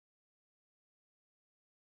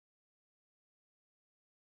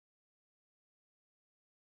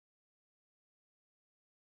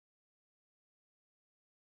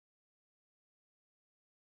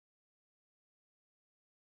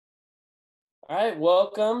All right,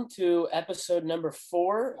 welcome to episode number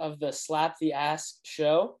 4 of the Slap the Ass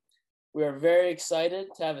show. We are very excited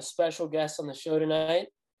to have a special guest on the show tonight.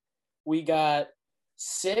 We got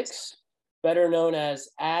Six, better known as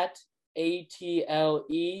at ATLE_EN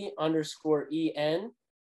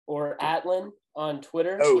or Atlin on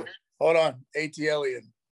Twitter. Oh, hold on. ATLian.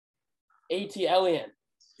 ATLian.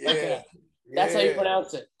 Yeah. Okay. That's how you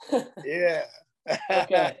pronounce it. Yeah.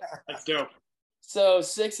 Okay. That's dope. So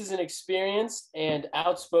Six is an experienced and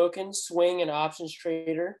outspoken swing and options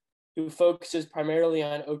trader who focuses primarily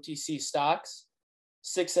on OTC stocks.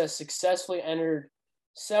 Six has successfully entered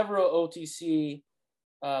several OTC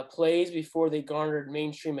plays before they garnered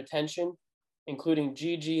mainstream attention, including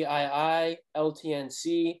GGII,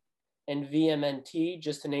 LTNC, and VMNT,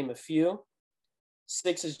 just to name a few.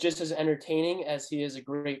 Six is just as entertaining as he is a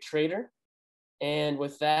great trader. And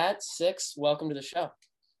with that, Six, welcome to the show.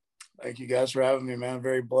 Thank you guys for having me, man. I'm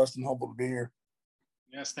very blessed and humbled to be here.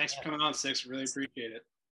 Yes, thanks for coming on, Six. Really appreciate it.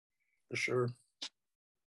 For sure.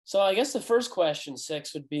 So I guess the first question,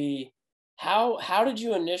 Six, would be how did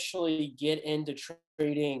you initially get into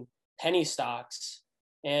trading penny stocks,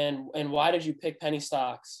 and why did you pick penny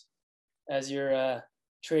stocks as your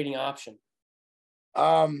trading option?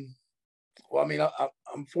 Well, I mean,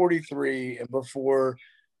 I'm 43, and before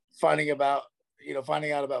finding out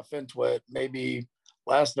about FinTwit, maybe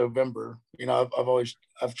last November,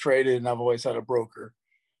 I've traded and I've always had a broker,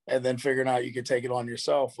 and then figuring out you could take it on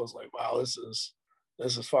yourself was like, wow, this is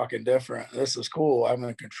fucking different. This is cool. I'm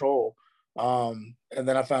in control. And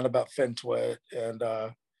then I found about FinTwit and,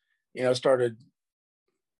 started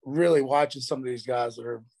really watching some of these guys that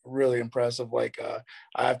are really impressive. Like,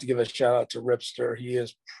 I have to give a shout out to Ripster. He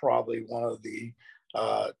is probably one of the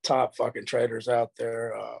top fucking traders out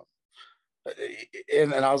there.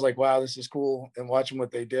 And I was like, wow, this is cool. And watching what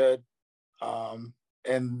they did.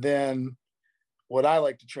 And then what I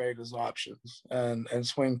like to trade is options and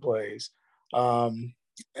swing plays. There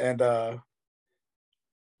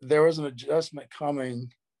was an adjustment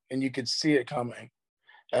coming and you could see it coming.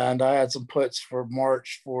 And I had some puts for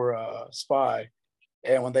March for SPY.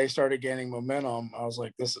 And when they started gaining momentum, I was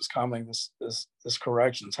like, this is coming. This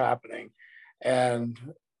correction's happening. And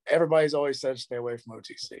everybody's always said, stay away from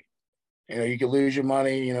OTC. You could lose your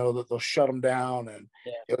money, they'll shut them down. And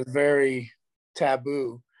It was very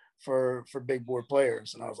taboo for big board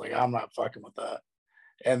players. And I was like, I'm not fucking with that.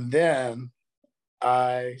 And then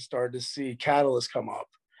I started to see catalysts come up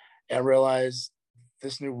and realized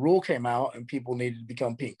this new rule came out and people needed to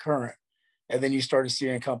become pink current. And then you started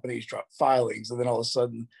seeing companies drop filings. And then all of a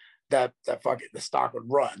sudden the stock would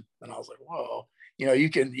run. And I was like, whoa, you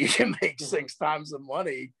can make 6 times the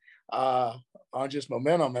money on just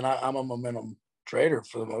momentum. And I'm a momentum trader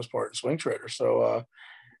for the most part, swing trader. So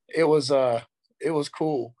it was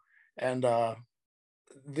cool. And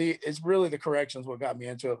it's really the corrections what got me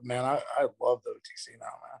into it, man. I love the OTC now,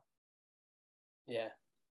 man. Yeah.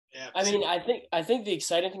 Yeah. I mean, I think the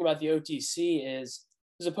exciting thing about the OTC is,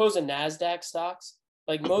 as opposed to NASDAQ stocks,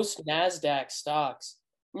 like most NASDAQ stocks,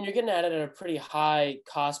 I mean, you're getting at it at a pretty high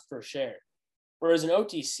cost per share. Whereas in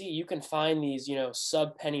OTC, you can find these,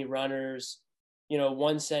 sub penny runners,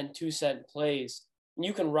 1 cent, 2 cent plays, and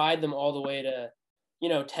you can ride them all the way to,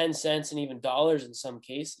 10 cents and even dollars in some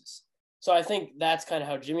cases. So I think that's kind of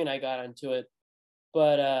how Jimmy and I got into it.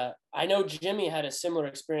 But I know Jimmy had a similar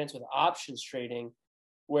experience with options trading,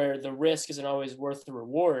 where the risk isn't always worth the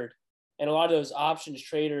reward. And a lot of those options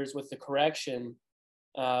traders with the correction,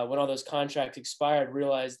 when all those contracts expired,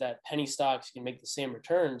 realized that penny stocks can make the same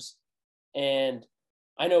returns. And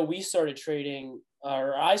I know I started trading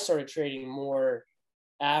more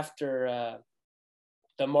after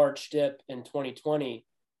the March dip in 2020.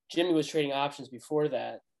 Jimmy was trading options before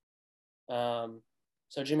that. So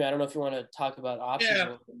Jimmy, I don't know if you want to talk about options a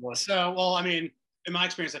little bit more. So, well, I mean, in my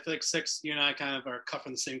experience, I feel like Six, you and I kind of are cut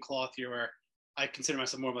from the same cloth here, where I consider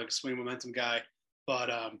myself more of like a swing momentum guy.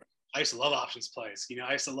 But I used to love options plays.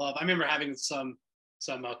 I remember having some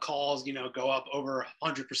calls, go up over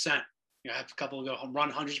 100%. I have a couple go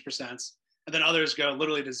run hundreds of percents, and then others go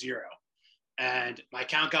literally to zero. And my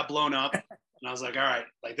account got blown up, and I was like, all right,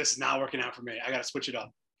 like this is not working out for me. I got to switch it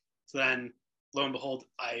up. So then, lo and behold,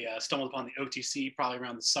 I stumbled upon the OTC probably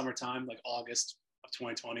around the summertime, like August of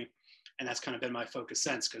 2020. And that's kind of been my focus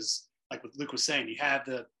since, because like what Luke was saying, you have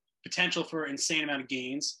the potential for an insane amount of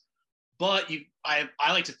gains, but I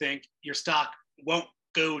like to think your stock won't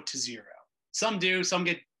go to zero. Some do, some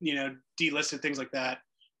get, delisted, things like that.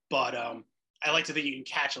 But I like to think you can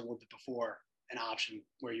catch a little bit before an option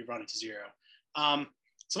where you run it to zero.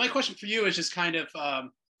 So my question for you is just kind of,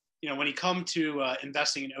 when you come to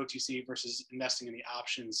investing in OTC versus investing in the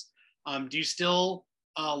options, Do you still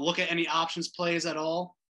look at any options plays at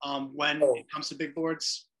all when it comes to big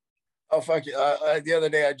boards? Oh, fuck you. The other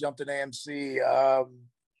day I jumped in AMC.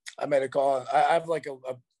 I made a call. I have like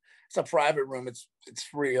it's a private room. It's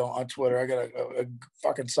free on Twitter. I got a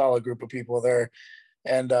fucking solid group of people there.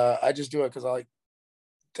 And I just do it because I like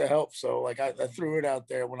to help. So like I threw it out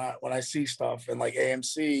there when I see stuff, and like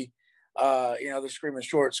AMC, they're screaming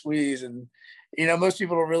short squeeze, and most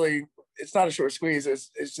people don't really. It's not a short squeeze. It's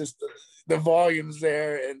just the volume's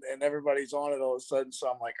there, and everybody's on it all of a sudden. So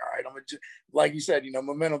I'm like, all right, like you said,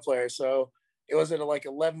 momentum player. So it was at like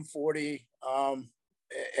 11:40,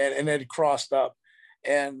 and it crossed up,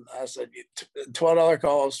 and I said $12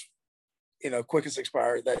 calls. Quickest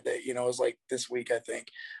expired that day, it was like this week, I think.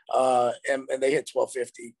 And they hit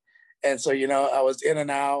 1250. And so, I was in and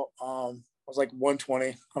out. I was like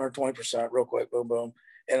 120% real quick, boom, boom,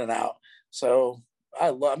 in and out. So I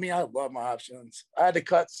love my options. I had to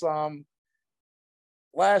cut some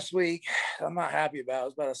last week. I'm not happy about it. It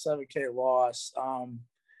was about a 7K loss.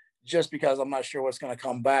 Just because I'm not sure what's going to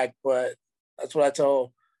come back. But that's what I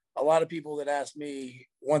tell a lot of people that ask me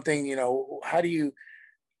one thing, how do you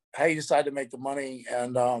decide to make the money,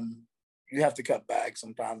 and you have to cut back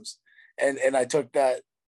sometimes. And I took that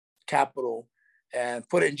capital and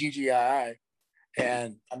put it in GGI.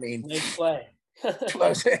 And I mean, nice play.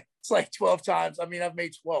 It's like 12 times. I mean, I've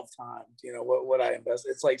made 12 times, what I invest.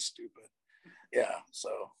 It's like stupid. Yeah. So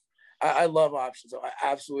I love options. I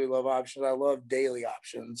absolutely love options. I love daily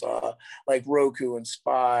options, like Roku and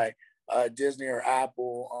SPY, Disney or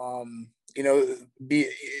Apple,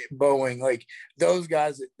 Boeing, like those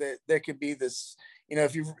guys that could be this,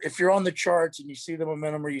 if you're on the charts and you see the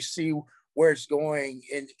momentum or you see where it's going,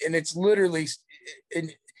 and it's literally,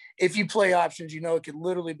 and if you play options, it could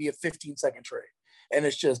literally be a 15-second trade, and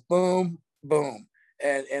it's just boom, boom.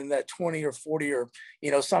 And that 20 or 40 or,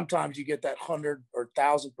 sometimes you get that 100 or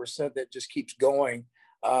 1,000% that just keeps going,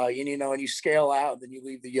 and you scale out and then you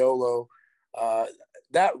leave the YOLO.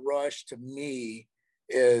 That rush to me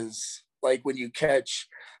is like when you catch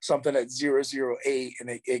something at 0.008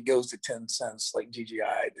 and it goes to 10 cents like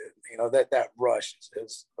GGI did. That rush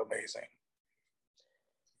is amazing.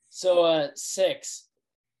 So 6,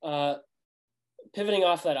 pivoting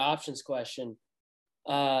off that options question,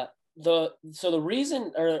 the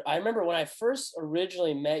reason, or I remember when I first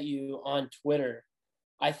originally met you on Twitter,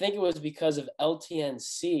 I think it was because of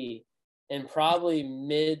LTNC in probably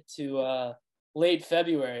mid to late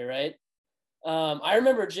February, right? I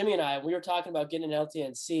remember Jimmy and we were talking about getting an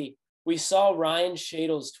LTNC. We saw Ryan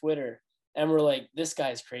Shadle's Twitter and we're like, this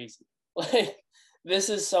guy's crazy. Like, this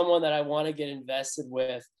is someone that I want to get invested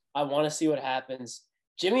with. I want to see what happens.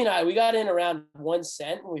 Jimmy and we got in around 1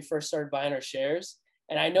 cent when we first started buying our shares.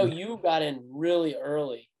 And I know you got in really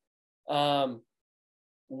early. Why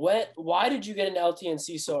did you get an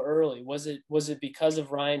LTNC so early? Was it because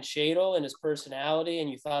of Ryan Shadle and his personality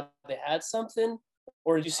and you thought they had something?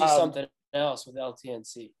 Or did you see something else with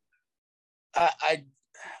LTNC?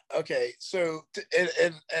 Okay. So,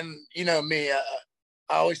 and me, I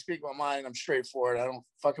always speak my mind. I'm straightforward. I don't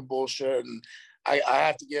fucking bullshit. And I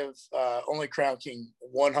have to give only Crown King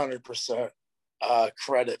 100%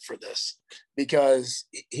 credit for this, because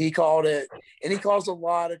he called it, and he calls a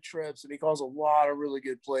lot of trips, and he calls a lot of really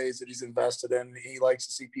good plays that he's invested in. He likes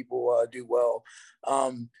to see people do well.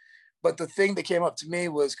 But the thing that came up to me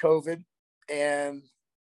was COVID, and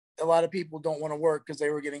a lot of people don't want to work because they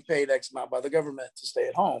were getting paid X amount by the government to stay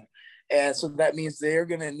at home. And so that means they're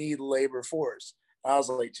going to need labor force. I was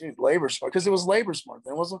like, dude, labor smart, because it was labor smart.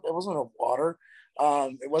 It wasn't a water.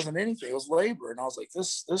 It wasn't anything. It was labor. And I was like,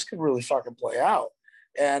 this could really fucking play out.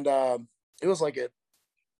 And it was like at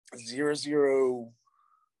 0.0,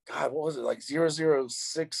 God, what was it, like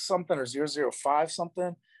 0.006 something or 0.005 something?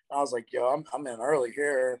 And I was like, yo, I'm in early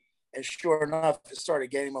here. And sure enough, it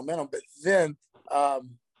started gaining momentum. But then,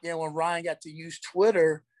 when Ryan got to use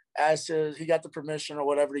Twitter as he got the permission or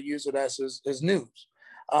whatever to use it as his news.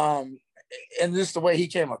 And just the way he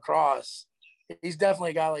came across, he's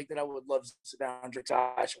definitely a guy like that I would love to sit down and drink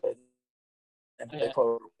scotch with and play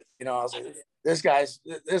poker with. I was like, this guy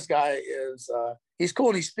is he's cool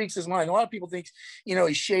and he speaks his mind. A lot of people think,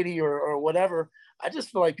 he's shady or whatever. I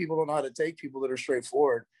just feel like people don't know how to take people that are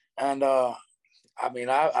straightforward. And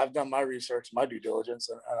I've done my research, my due diligence,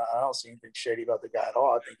 and I don't see anything shady about the guy at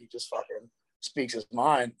all. I think he just fucking speaks his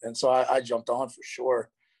mind. And so I jumped on for sure.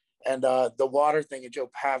 And the water thing and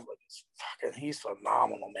Joe Pavlik is he's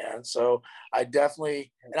phenomenal, man. So I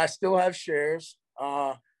definitely, and I still have shares.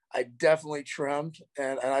 I definitely trimmed,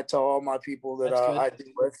 and I tell all my people that I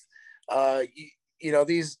deal with,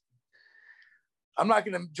 these I'm not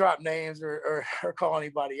going to drop names or call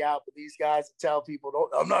anybody out, but these guys that tell people,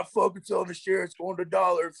 I'm not fucking selling the share. It's going to $1,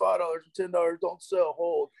 $5, and $10. Don't sell,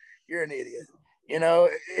 hold. You're an idiot. You know,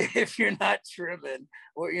 if you're not trimming,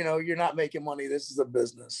 or, you know, you're not making money. This is a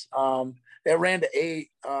business. It ran to 8.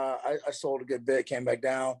 I sold a good bit, came back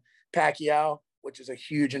down. Pacquiao, which is a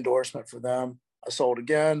huge endorsement for them. I sold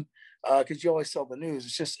again because you always sell the news.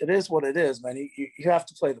 It's just, it is what it is, man. You have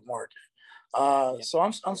to play the market. So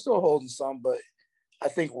I'm still holding some, but I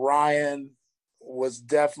think Ryan was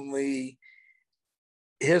definitely,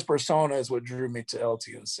 his persona is what drew me to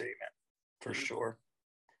LTNC, man, for sure.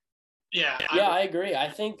 Yeah, I agree. I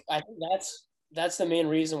think that's the main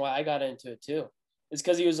reason why I got into it too. It's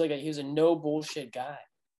because he was a no bullshit guy.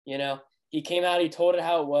 You know, he came out, he told it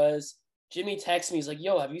how it was. Jimmy texted me, he's like,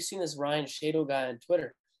 "Yo, have you seen this Ryan Shado guy on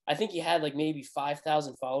Twitter?" I think he had like maybe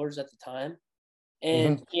 5,000 followers at the time,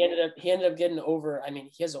 and he ended up getting over. I mean,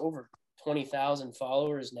 he has over 20,000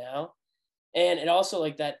 followers now, and it also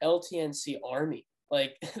like that LTNC army.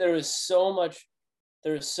 Like there was so much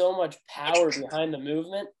power behind the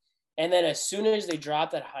movement. And then as soon as they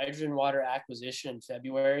dropped that hydrogen water acquisition in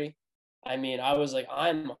February, I mean, I was like,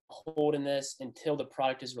 I'm holding this until the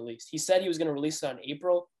product is released. He said he was going to release it on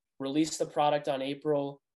April, release the product on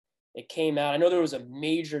April. It came out. I know there was a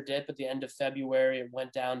major dip at the end of February. It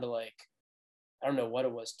went down to like, I don't know what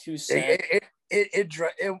it was, 2 cents.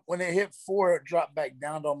 It when it hit 4, it dropped back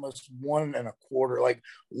down to almost 1.25, like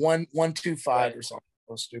 1.25 right. Or something.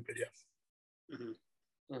 It was stupid,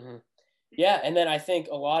 yeah. Yeah, and then I think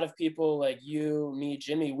a lot of people like you, me,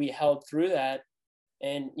 Jimmy, we held through that,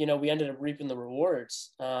 and you know we ended up reaping the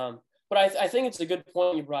rewards. But I think it's a good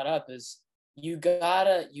point you brought up is you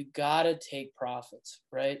gotta take profits,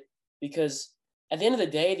 right? Because at the end of the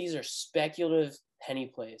day, these are speculative penny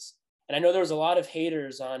plays, and I know there was a lot of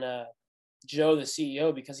haters on Joe, the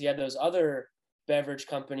CEO, because he had those other beverage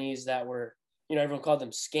companies that were, you know, everyone called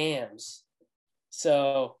them scams.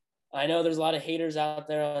 So I know there's a lot of haters out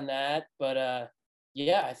there on that, but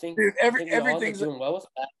yeah, I think, dude, everything's doing well with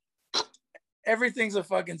that. Everything's a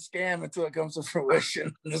fucking scam until it comes to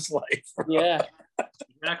fruition in this life. Bro. Yeah,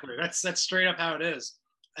 exactly. That's straight up how it is.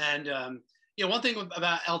 And yeah, one thing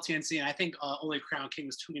about LTNC, and I think only Crown King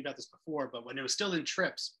was tweeting about this before, but when it was still in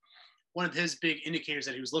trips, one of his big indicators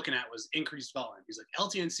that he was looking at was increased volume. He's like,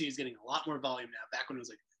 LTNC is getting a lot more volume now. Back when it was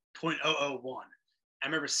like 0.001, I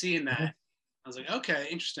remember seeing that. I was like, okay,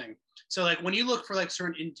 interesting. So like when you look for like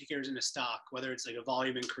certain indicators in a stock, whether it's like a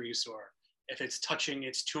volume increase or if it's touching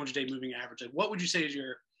its 200-day moving average, like what would you say is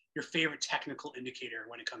your favorite technical indicator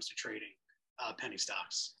when it comes to trading penny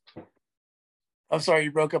stocks? I'm sorry,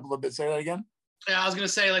 you broke up a little bit. Say that again. Yeah, I was going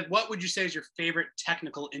to say, like, what would you say is your favorite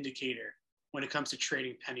technical indicator when it comes to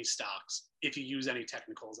trading penny stocks, if you use any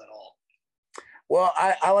technicals at all? Well,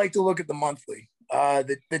 I like to look at the monthly.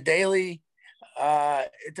 The daily,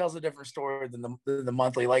 it tells a different story than the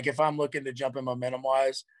monthly. Like if I'm looking to jump in momentum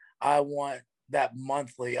wise, I want that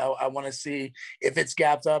monthly. I want to see if it's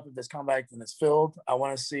gapped up, if it's come back and it's filled. I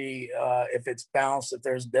want to see if it's bounced, if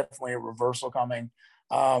there's definitely a reversal coming.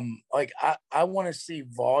 Like I want to see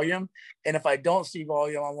volume. And if I don't see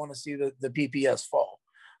volume, I want to see the PPS fall.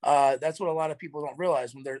 That's what a lot of people don't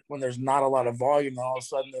realize when there's not a lot of volume, and all of a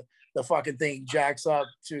sudden the fucking thing jacks up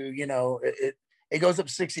to, you know, it goes up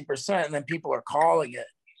 60% and then people are calling it.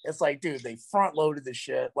 It's like, dude, they front loaded the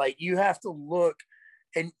shit. Like you have to look,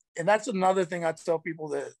 and that's another thing I tell people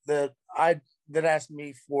that ask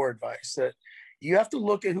me for advice, that you have to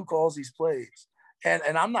look at who calls these plays. And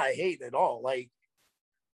I'm not hating at all. Like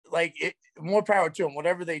it, more power to them,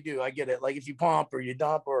 whatever they do. I get it. Like if you pump or you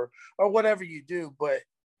dump or whatever you do, but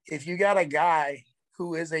if you got a guy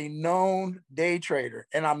who is a known day trader,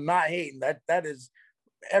 and I'm not hating, that is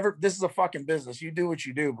this is a fucking business. You do what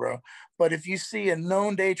you do, bro. But if you see a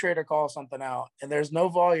known day trader call something out and there's no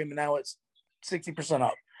volume and now it's 60%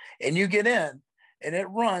 up and you get in and it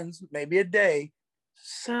runs maybe a day,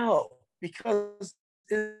 sell, because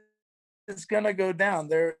it's gonna go down.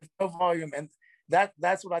 There's no volume, and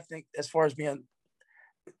that's what I think as far as being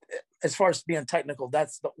technical.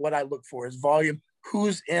 That's what I look for is volume.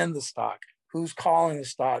 Who's in the stock? Who's calling the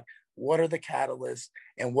stock? What are the catalysts?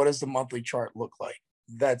 And what does the monthly chart look like?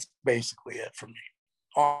 That's basically it for me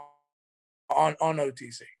on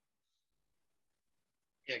OTC.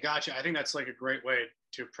 Yeah, gotcha. I think that's like a great way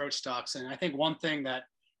to approach stocks. And I think one thing that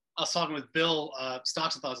I was talking with Bill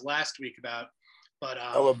Stocks and Thoughts last week about, but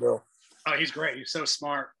hello, Bill. Oh, he's great. He's so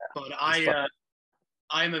smart. But I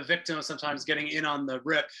am a victim of sometimes getting in on the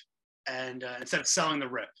rip and instead of selling the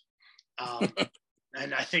rip.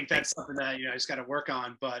 And I think that's something that, you know, I just got to work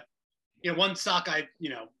on. But one stock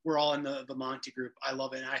we're all in the Monty group. I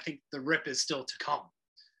love it, and I think the rip is still to come.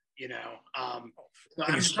 So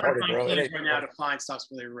I'm just trying to find plays right now to find stocks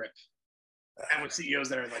where they rip, and with CEOs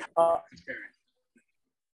that are like transparent.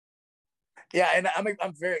 Yeah, and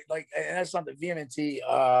I'm very like, and that's something VMNT.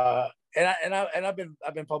 And I've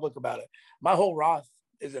been public about it. My whole Roth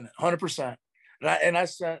is in it, 100%. And I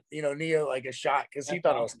sent Neo like a shot because he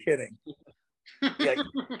thought I was kidding. Yeah.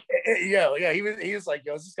 He was like,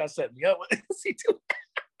 yo, is this guy setting me up? What is he doing?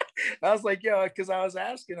 I was like, yo, because I was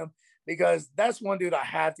asking him, because that's one dude I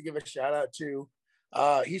have to give a shout out to.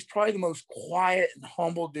 He's probably the most quiet and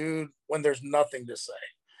humble dude when there's nothing to say,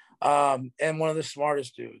 and one of the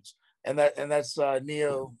smartest dudes. And that's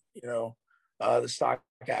Neo, the stock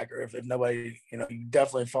hacker. If nobody, you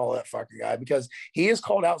definitely follow that fucking guy, because he has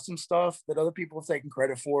called out some stuff that other people have taken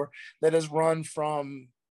credit for that has run from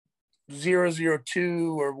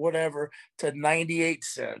 002 or whatever to 98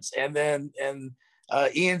 cents, and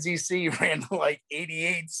ENZC ran to like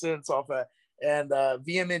 88 cents off that, and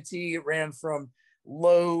VMNT ran from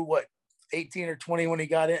low 18 or 20 when he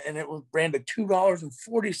got in, and it ran to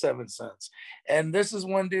 $2.47. And this is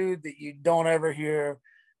one dude that you don't ever hear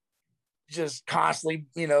just constantly,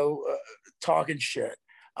 talking shit.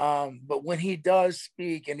 But when he does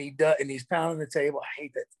speak and he's pounding the table, I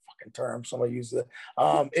hate that fucking term. Somebody uses it.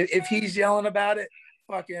 If he's yelling about it,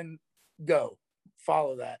 fucking go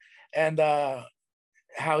follow that. And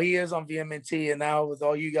how he is on VMNT, and now with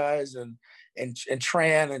all you guys and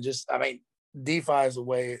Tran, and just, I mean, DeFi is the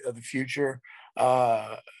way of the future.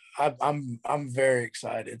 I'm very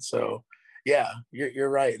excited. So yeah, you're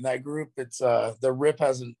right. In that group, it's the rip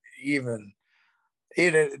hasn't even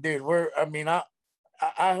dude.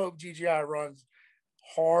 I hope GGI runs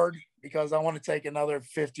hard, because I want to take another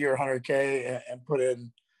 50 or 100K and put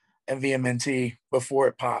in VMNT before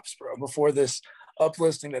it pops, bro. Before this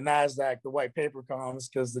uplisting to NASDAQ, the white paper comes,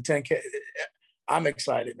 because the 10K, I'm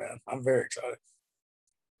excited, man. I'm very excited.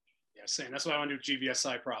 Yeah, same. That's why I want to do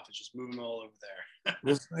GVSI profits. Just move them all over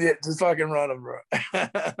there. just fucking run them, bro.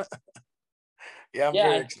 Yeah,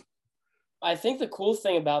 very excited. I think the cool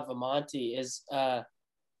thing about Vimonte is, I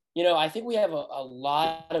think we have a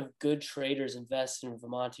lot of good traders invested in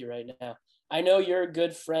Vimonte right now. I know you're a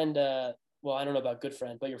good friend. Well, I don't know about good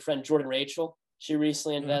friend, but your friend Jordan Rachel, she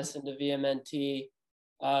recently invested into VMNT.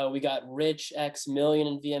 We got Rich X Million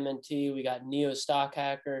in VMNT. We got Neo Stock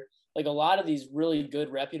Hacker. Like, a lot of these really good,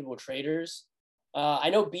 reputable traders. I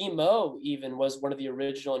know BMO even was one of the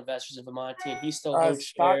original investors in Vimonte, and he still holds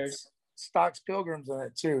shares. Stocks Pilgrims in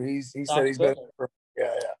it too. He said he's been.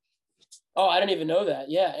 Yeah. Oh, I didn't even know that.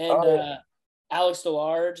 Yeah, and Alex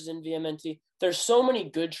Delarge is in VMNT. There's so many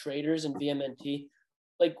good traders in VMNT.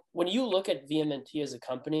 Like, when you look at VMNT as a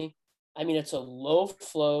company, I mean, it's a low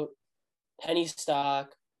float penny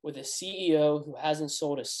stock with a CEO who hasn't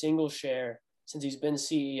sold a single share since he's been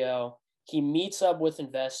CEO. He meets up with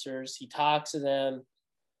investors. He talks to them.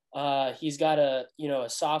 He's got a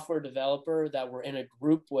software developer that we're in a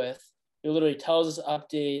group with, who literally tells us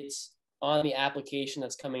updates on the application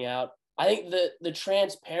that's coming out. I think the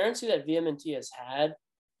transparency that VMNT has had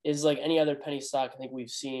is like any other penny stock I think we've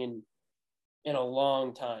seen in a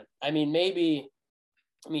long time. I mean, maybe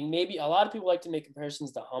a lot of people like to make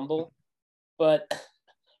comparisons to Humble, but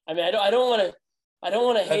I mean, I don't want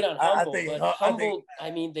to hate on Humble, but Humble,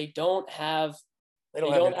 they don't have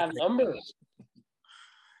numbers.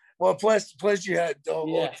 Well, plus you had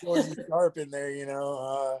George Sharp in there,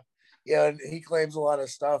 and he claims a lot of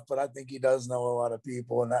stuff, but I think he does know a lot of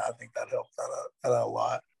people, and I think that helped that out a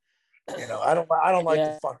lot. I don't like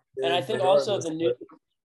the fuck. And I think also the new.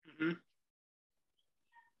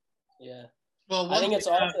 Yeah. Well, I think it's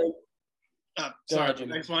also. Sorry, I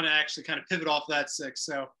just want to actually kind of pivot off that six.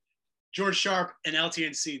 So, George Sharp and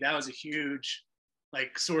LTNC, that was a huge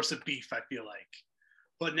source of beef, I feel like.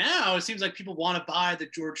 But now it seems like people want to buy the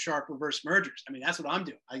George Sharp reverse mergers. I mean, that's what I'm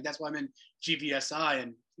doing. That's why I'm in GVSI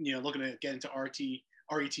and looking to get into RETC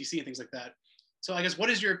and things like that. So I guess, what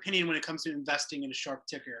is your opinion when it comes to investing in a Sharp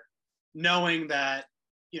ticker, knowing that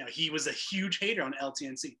he was a huge hater on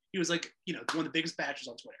LTNC? He was one of the biggest bashers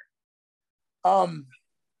on Twitter. I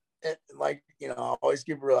always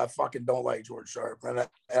keep it real. I fucking don't like George Sharp, and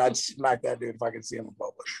I'd smack that dude if I could see him in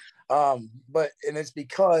public. But it's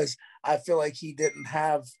because I feel like he didn't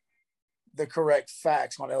have the correct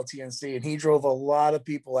facts on LTNC, and he drove a lot of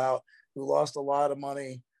people out who lost a lot of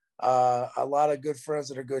money. A lot of good friends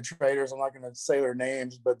that are good traders, I'm not going to say their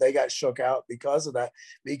names, but they got shook out because of that.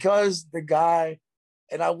 Because the guy,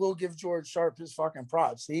 and I will give George Sharp his fucking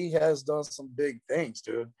props, he has done some big things,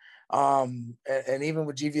 dude. And even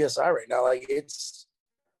with GVSI right now,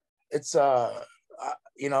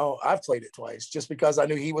 I've played it twice just because I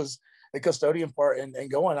knew he was the custodian part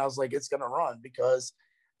and going. I was like, it's going to run because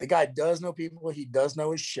the guy does know people. He does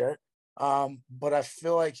know his shit. But I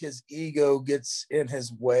feel like his ego gets in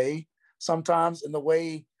his way sometimes. In the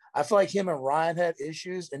way I feel like him and Ryan had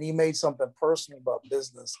issues, and he made something personal about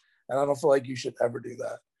business, and I don't feel like you should ever do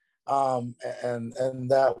that. And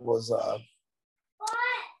that was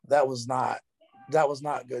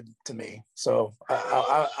not good to me. So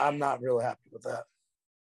I'm not really happy with that.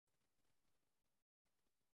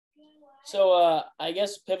 So I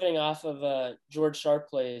guess pivoting off of George Sharp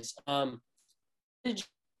plays, when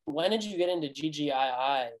did you get into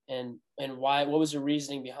GGII and why? What was the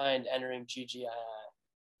reasoning behind entering GGII?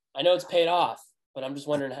 I know it's paid off, but I'm just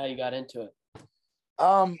wondering how you got into it.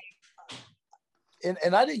 And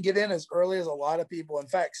I didn't get in as early as a lot of people. In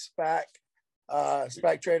fact,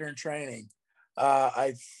 SPAC Trader in Training,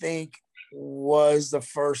 I think was the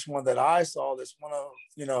first one that I saw. This one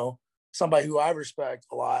of somebody who I respect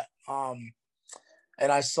a lot.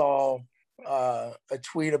 And I saw a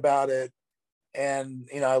tweet about it, and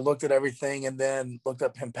I looked at everything, and then looked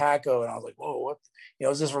up Hempaco, and I was like, whoa, what?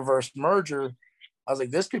 Is this reverse merger? I was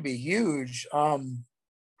like, this could be huge.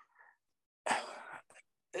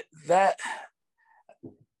 That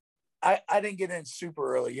I didn't get in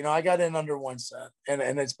super early. I got in under 1 cent,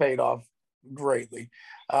 and it's paid off greatly.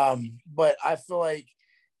 But I feel like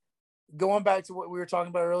going back to what we were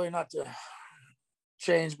talking about earlier, not to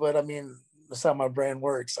change, but I mean, that's how my brain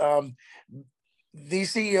works.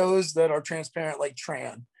 These CEOs that are transparent, like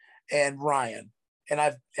Tran and Ryan,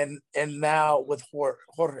 and now with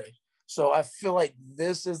Jorge. So I feel like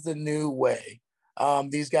this is the new way.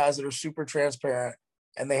 These guys that are super transparent,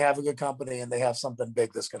 and they have a good company, and they have something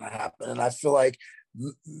big that's going to happen. And I feel like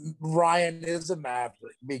Ryan is a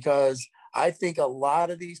maverick because I think a lot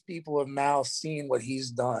of these people have now seen what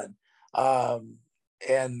he's done.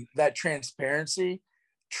 And that transparency,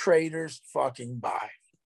 traders fucking buy.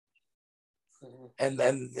 And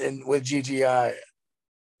with GGII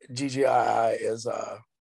is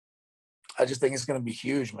I just think it's going to be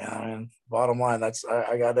huge, man. I mean, bottom line, I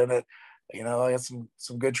got in it. I got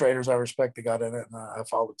some good traders I respect that got in it, and I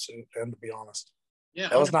followed suit. And to be honest, yeah,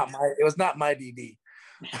 it was not my DD.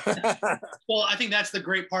 Well, I think that's the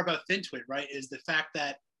great part about FinTwit, right? Is the fact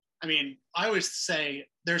that, I mean, I always say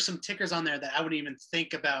there's some tickers on there that I wouldn't even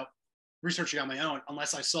think about researching on my own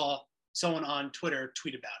unless I saw someone on Twitter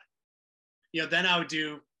tweet about it. Then I would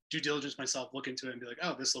do due diligence myself, look into it, and be like,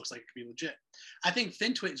 oh, this looks like it could be legit. I think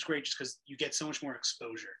FinTwit is great just because you get so much more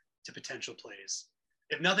exposure to potential plays.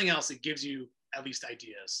 If nothing else, it gives you at least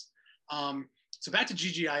ideas. So back to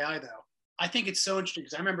GGII, though. I think it's so interesting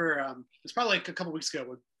because I remember it's probably like a couple weeks ago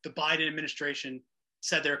when the Biden administration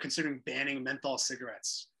said they're considering banning menthol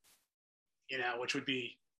cigarettes, which would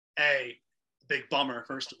be a big bummer,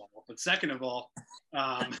 first of all. But second of all,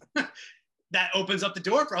 that opens up the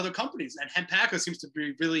door for other companies. And Hempaco seems to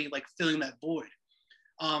be really like filling that void.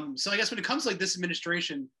 So I guess when it comes to like this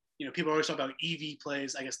administration, people always talk about EV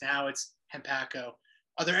plays. I guess now it's Hempaco.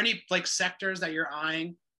 Are there any like sectors that you're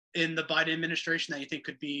eyeing in the Biden administration that you think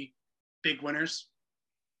could be big winners?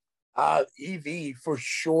 EV for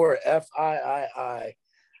sure. FIII.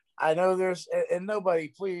 I know there's, and nobody,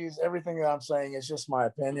 please, everything that I'm saying is just my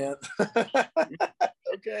opinion.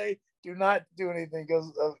 Okay. Do not do anything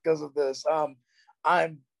because of this.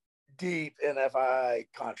 I'm deep in FII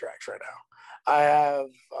contracts right now. I have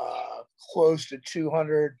close to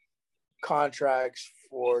 200 contracts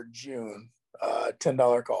for June,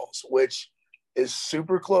 $10 calls, which is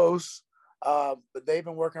super close. But they've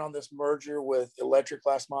been working on this merger with Electric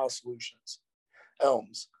Last Mile Solutions,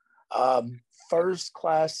 ELMS. First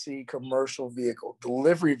Class C commercial vehicle,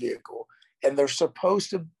 delivery vehicle. And they're supposed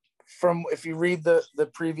to, if you read the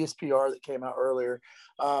previous PR that came out earlier,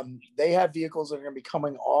 they have vehicles that are going to be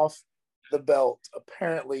coming off the belt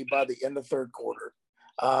apparently by the end of third quarter.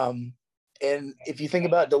 And if you think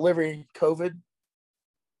about delivery COVID,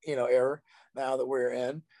 era now that we're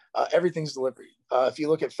in, everything's delivery. If you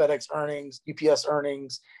look at FedEx earnings, UPS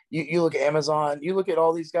earnings, you look at Amazon, you look at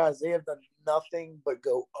all these guys, they have done nothing but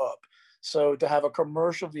go up. So to have a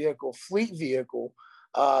commercial vehicle, fleet vehicle,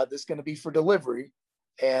 that's going to be for delivery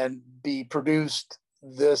and be produced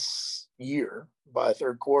this year by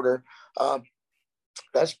third quarter,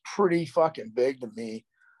 that's pretty fucking big to me,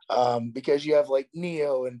 because you have like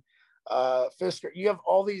NIO and Fisker. You have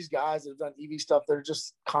all these guys that have done EV stuff that are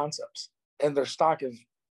just concepts, and their stock is,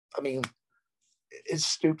 it's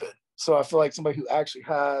stupid. So I feel like somebody who actually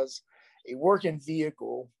has a working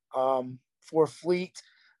vehicle for fleet,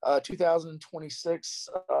 2026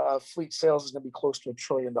 fleet sales is going to be close to $1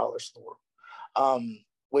 trillion in the world,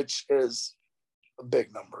 which is a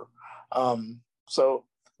big number. So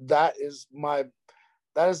that is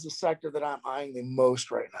the sector that I'm eyeing the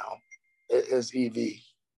most right now is EV.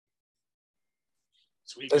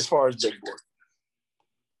 Sweet. As far as big board.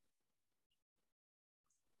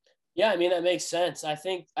 Yeah, I mean, that makes sense. I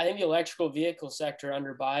think the electrical vehicle sector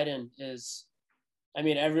under Biden is, I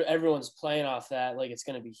mean, everyone's playing off that like it's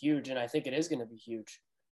going to be huge, and I think it is going to be huge.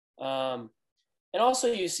 And also,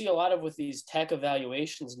 you see a lot of with these tech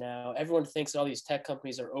evaluations now, everyone thinks that all these tech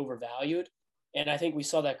companies are overvalued, and I think we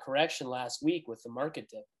saw that correction last week with the market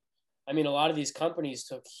dip. I mean, a lot of these companies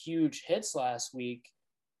took huge hits last week,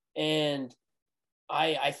 and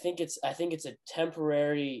I think it's a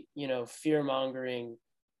temporary, fear mongering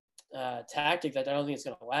tactic that I don't think it's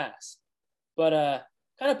going to last. But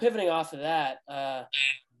kind of pivoting off of that,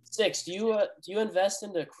 Six, do you invest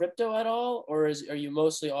into crypto at all, or are you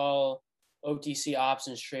mostly all OTC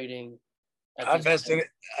options trading? I invest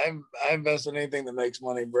in anything that makes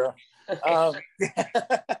money, bro.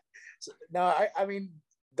 No, I mean,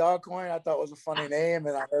 Dogcoin I thought was a funny name,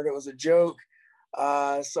 and I heard it was a joke. So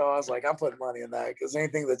I was like, I'm putting money in that because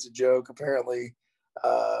anything that's a joke, apparently,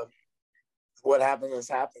 what happens has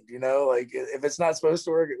happened. Like if it's not supposed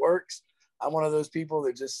to work, it works. I'm one of those people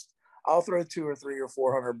that I'll throw $200 or $300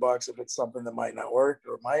 or $400 if it's something that might not work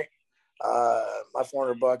or might. My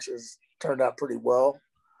 $400 has turned out pretty well.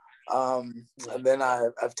 And then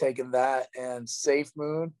I've taken that and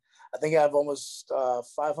SafeMoon. I think I have almost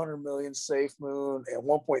 500 million SafeMoon and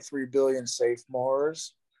 1.3 billion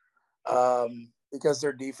SafeMars because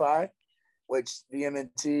they're DeFi, which the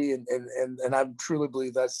MNT and I truly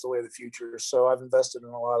believe that's the way of the future. So I've invested in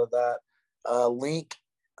a lot of that. Link,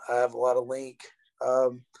 I have a lot of Link. I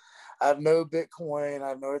have no Bitcoin. I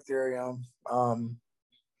have no Ethereum.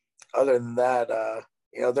 Other than that,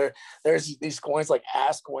 there's these coins like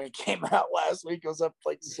AskCoin came out last week. It was up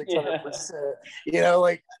like 600%.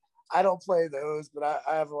 Like I don't play those, but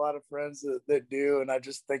I have a lot of friends that do, and I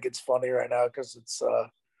just think it's funny right now because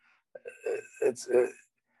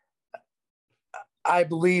I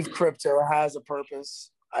believe crypto has a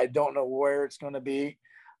purpose. I don't know where it's going to be.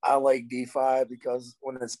 I like DeFi because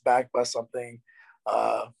when it's backed by something,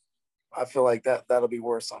 I feel like that'll be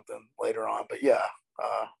worth something later on. But yeah,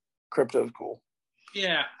 crypto is cool.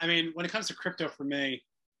 Yeah, I mean, when it comes to crypto for me,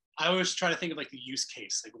 I always try to think of like the use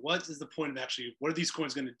case. Like, what is the point of actually, what are these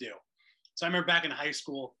coins going to do? So I remember back in high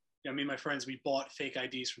school, me and my friends, we bought fake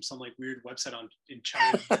IDs from some like weird website in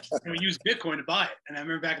China, and we used Bitcoin to buy it. And I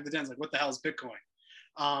remember back in the day, I was like, what the hell is Bitcoin?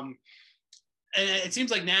 And it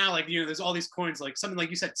seems like now, like, there's all these coins, like something like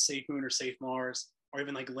you said, SafeMoon or SafeMars, or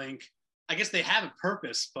even like Link. I guess they have a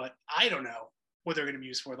purpose, but I don't know what they're going to be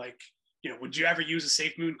used for. Like, would you ever use a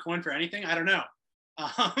SafeMoon coin for anything? I don't know.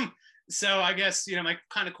 So I guess, my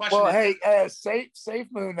kind of question. Well, hey,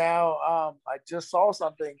 SafeMoon now, I just saw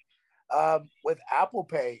something with Apple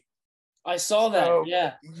Pay. I saw that,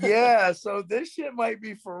 yeah. Yeah, so this shit might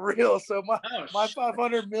be for real. So my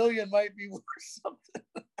 500 million might be worth something.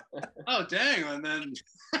 Oh, dang. And then,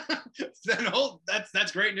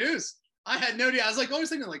 that's great news. I had no idea. I was like always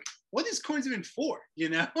thinking like, what are these coins even for,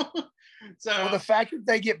 So well, the fact that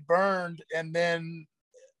they get burned and then,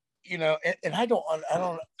 and I don't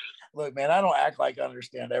look, man, I don't act like I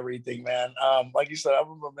understand everything, man. Like you said,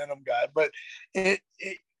 I'm a momentum guy, but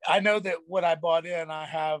I know that what I bought in, I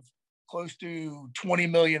have close to 20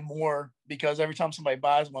 million more because every time somebody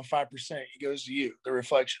buys one, 5%, it goes to you, the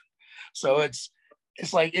reflection. So it's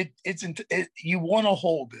like you want to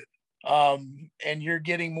hold it, and you're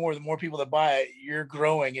getting more. The more people that buy it, you're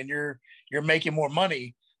growing and you're making more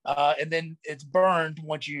money. And then it's burned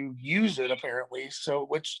once you use it, apparently. So,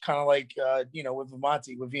 which kind of like with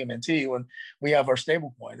Vimonti, with VMNT, when we have our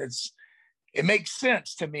stable coin, it makes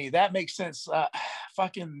sense to me. That makes sense.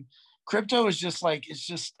 Fucking crypto is just like, it's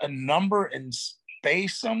just a number in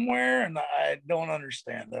space somewhere, and I don't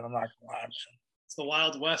understand that. I'm not gonna lie, man. It's the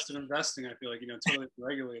Wild West of investing. I feel like totally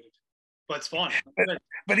regulated, but it's fun.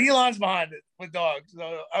 But Elon's behind it with dogs,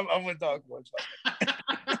 so I'm with dog boys.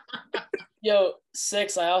 Yo,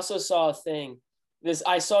 Six, I also saw a thing.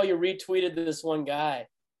 I saw you retweeted this one guy,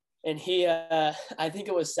 and he, I think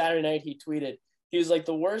it was Saturday night, he tweeted, he was like,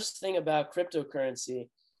 the worst thing about cryptocurrency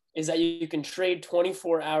is that you can trade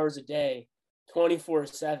 24 hours a day,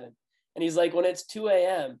 24/7. And he's like, when it's 2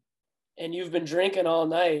 a.m. and you've been drinking all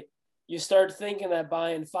night, you start thinking that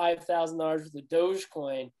buying $5,000 worth of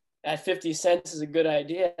Dogecoin at 50 cents is a good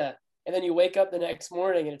idea. And then you wake up the next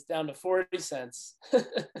morning and it's down to 40 cents. So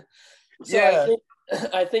yeah.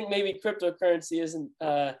 I think maybe cryptocurrency isn't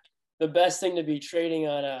the best thing to be trading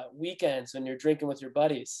on weekends when you're drinking with your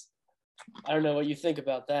buddies. I don't know what you think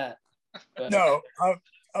about that. But. No,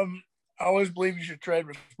 I always believe you should trade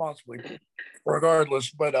responsibly,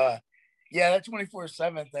 regardless. But yeah, that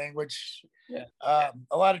 24/7 thing, which a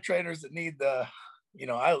lot of traders that need the,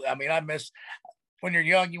 I mean, I miss when you're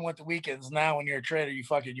young, you want the weekends. Now, when you're a trader,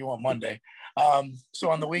 you want Monday. So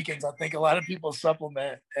on the weekends, I think a lot of people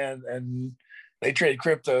supplement and they trade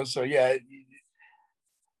crypto. So yeah,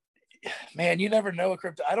 man, you never know a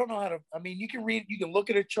crypto. I don't know how to. I mean, you can look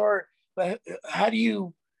at a chart, but how do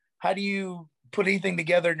you put anything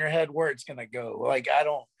together in your head where it's gonna go? Like I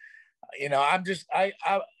don't. I'm just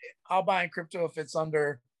I'll buy in crypto if it's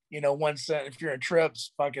under 1 cent. If you're in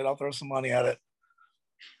trips, fuck it, I'll throw some money at it.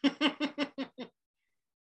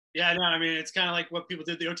 Yeah, no, I mean it's kind of like what people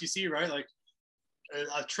did the OTC, right? Like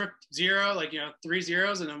a trip zero, like 3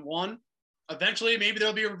 zeros and then 1. Eventually, maybe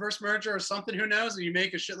there'll be a reverse merger or something. Who knows? And you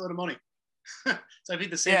make a shitload of money. So I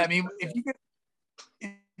think the same. Yeah, I mean, if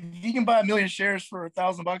you can buy 1 million shares for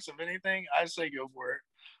 $1,000 of anything, I say go for it.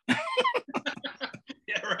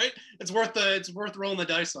 Yeah, right. It's worth rolling the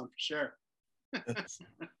dice on for sure.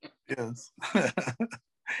 Yes.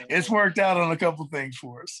 It's worked out on a couple things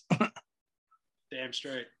for us. Damn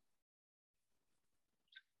straight.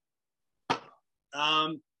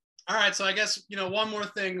 All right, so I guess one more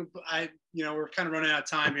thing. We're kind of running out of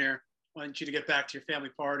time here. I want you to get back to your family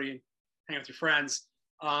party and hang out with your friends.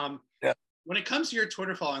 Yeah. When it comes to your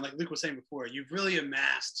Twitter following, like Luke was saying before, you've really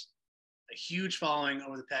amassed a huge following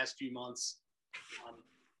over the past few months.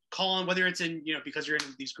 Colin, whether it's in because you're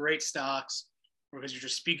in these great stocks or because you're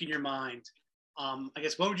just speaking your mind, I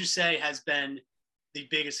guess what would you say has been the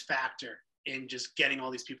biggest factor in just getting all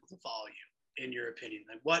these people to follow you, in your opinion?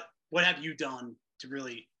 Like what have you done to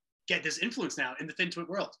really get this influence now in the FinTwit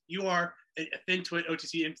world? You are a FinTwit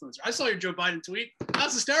OTC influencer. I saw your Joe Biden tweet. That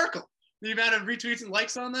was hysterical. The amount of retweets and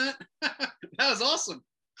likes on that. That was awesome.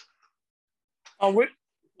 On which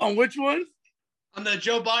one? On the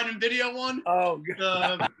Joe Biden video one. Oh,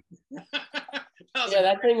 God.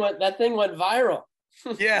 That thing went viral.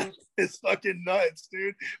 Yeah, it's fucking nuts,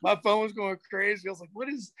 dude. My phone was going crazy. I was like, what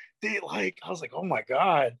is they like? I was like, oh my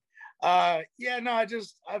God. Yeah, no, I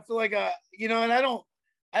feel like and I don't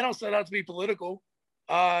set out to be political.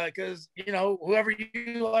 Because whoever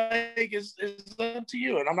you like is up to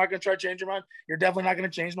you, and I'm not gonna try to change your mind. You're definitely not gonna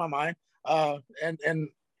change my mind. And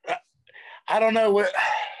I don't know what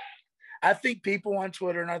I think people on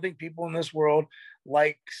Twitter and I think people in this world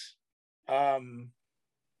likes brutal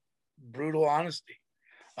honesty.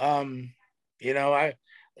 The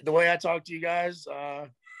way I talk to you guys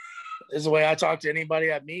is the way I talk to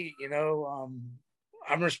anybody I meet.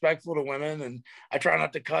 I'm respectful to women, and I try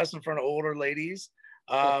not to cuss in front of older ladies.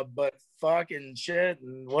 But fucking shit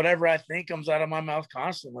and whatever I think comes out of my mouth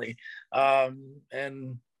constantly.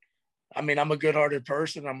 And I mean, I'm a good-hearted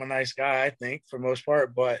person. I'm a nice guy, I think, for most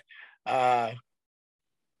part. But I'm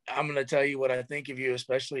going to tell you what I think of you,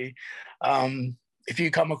 especially if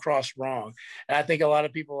you come across wrong. And I think a lot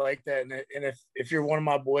of people like that. And if you're one of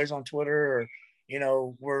my boys on Twitter,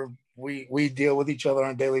 or we deal with each other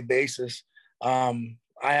on a daily basis, I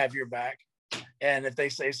have your back. And if they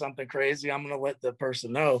say something crazy, I'm going to let the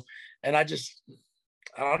person know. And I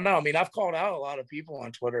don't know. I mean, I've called out a lot of people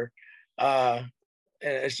on Twitter. And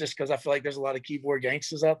it's just because I feel like there's a lot of keyboard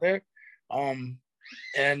gangsters out there.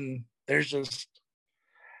 And there's just,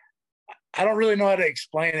 I don't really know how to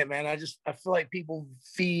explain it, man. I feel like people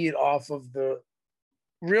feed off of the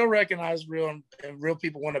real, recognize real, and real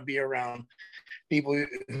people want to be around people.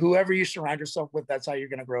 Whoever you surround yourself with, that's how you're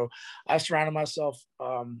going to grow. I've surrounded myself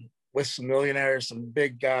with some millionaires, some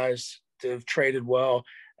big guys that have traded well.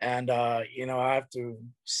 And, I have to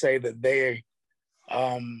say that they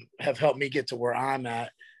have helped me get to where I'm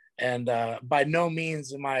at. And by no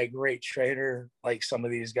means am I a great trader like some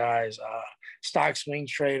of these guys. Stock swing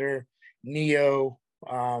trader, Neo,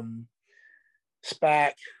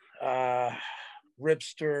 SPAC,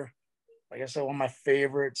 Ripster, like I said, one of my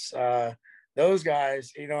favorites. Those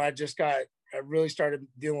guys, I really started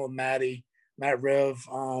dealing with Matt Riv,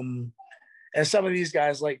 and some of these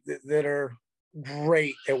guys that are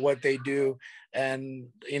great at what they do. And,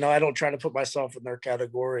 I don't try to put myself in their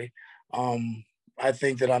category. I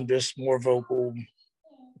think that I'm just more vocal,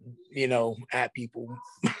 at people.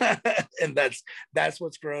 And that's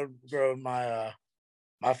what's grown my,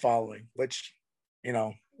 my following, which,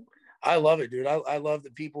 I love it, dude. I love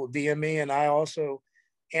that people DM me, and I also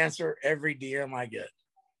answer every DM I get.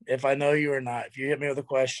 If I know you or not, if you hit me with a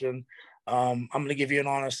question, I'm going to give you an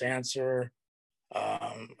honest answer.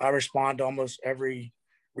 I respond to almost every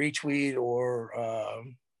retweet or,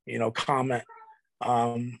 comment.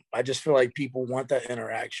 I just feel like people want that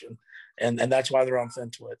interaction, and that's why they're on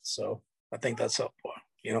FinTwit. So I think that's helped,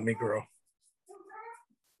 me grow.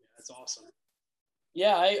 That's awesome.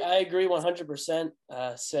 Yeah, I agree 100%,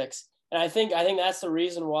 Six. And I think that's the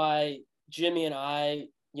reason why Jimmy and I,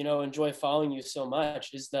 enjoy following you so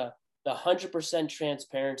much is the 100%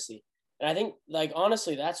 transparency. And I think, like,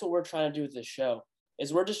 honestly, that's what we're trying to do with this show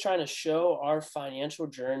is we're just trying to show our financial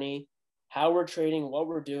journey, how we're trading, what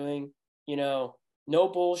we're doing, no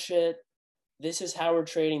bullshit. This is how we're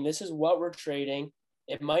trading. This is what we're trading.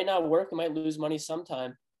 It might not work. We might lose money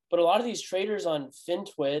sometime. But a lot of these traders on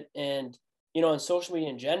FinTwit and, on social media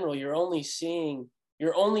in general, you're only seeing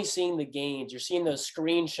the gains. You're seeing those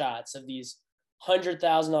screenshots of these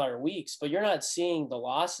 $100,000 weeks, but you're not seeing the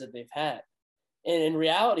losses that they've had. And in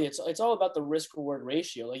reality, it's all about the risk reward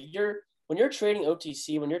ratio. Like when you're trading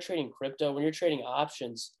OTC, when you're trading crypto, when you're trading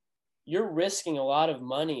options, you're risking a lot of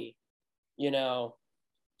money,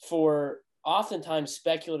 for oftentimes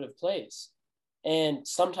speculative plays. And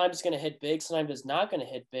sometimes it's going to hit big, sometimes it's not going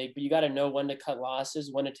to hit big, but you got to know when to cut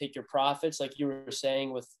losses, when to take your profits. Like you were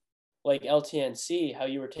saying with like LTNC, how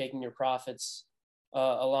you were taking your profits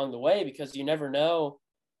along the way, because you never know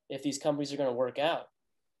if these companies are going to work out.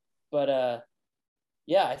 But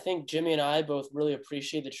yeah, I think Jimmy and I both really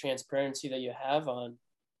appreciate the transparency that you have on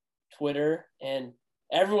Twitter, and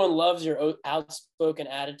everyone loves your outspoken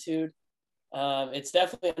attitude. It's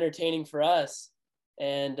definitely entertaining for us,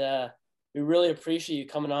 and we really appreciate you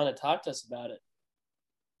coming on and talk to us about it.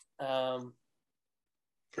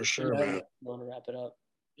 For sure, man. You want to wrap it up?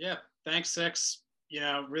 Yeah, thanks, Six.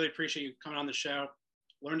 Really appreciate you coming on the show.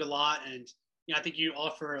 Learned a lot, and I think you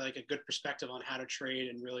offer like a good perspective on how to trade,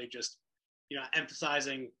 and really just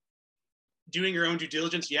emphasizing doing your own due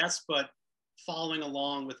diligence, yes, but following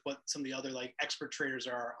along with what some of the other like expert traders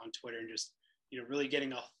are on Twitter, and just really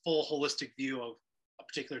getting a full holistic view of a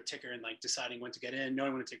particular ticker and like deciding when to get in,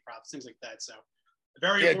 knowing when to take profits, things like that. So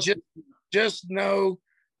very important. Just know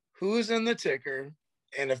who's in the ticker,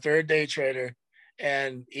 and if they're a day trader.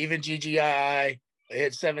 And even GGII, they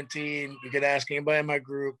hit 17. You could ask anybody in my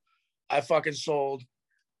group. I fucking sold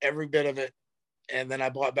every bit of it, and then I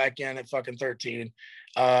bought back in at fucking 13,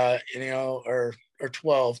 or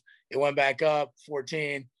 12. It went back up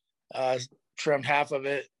 14, trimmed half of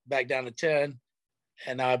it back down to 10,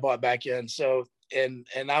 and now I bought back in. So, and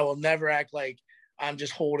I will never act like I'm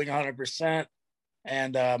just holding 100%.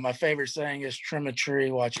 And my favorite saying is trim a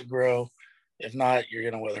tree, watch it grow. If not, you're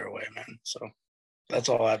going to wither away, man. So that's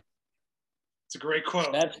all I. It's a great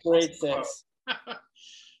quote. That's great, Six.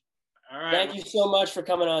 All right. Thank you so much for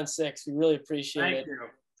coming on, Six. We really appreciate it. Thank you.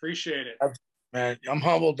 Appreciate it. Man, I'm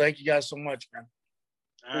humbled. Thank you guys so much, man.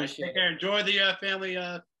 All right. Take care. Enjoy the family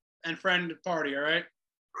and friend party, all right?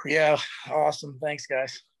 Yeah. Awesome. Thanks,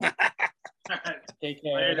 guys. Take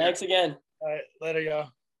care. Later. Thanks again. All right. Later,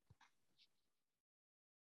 y'all.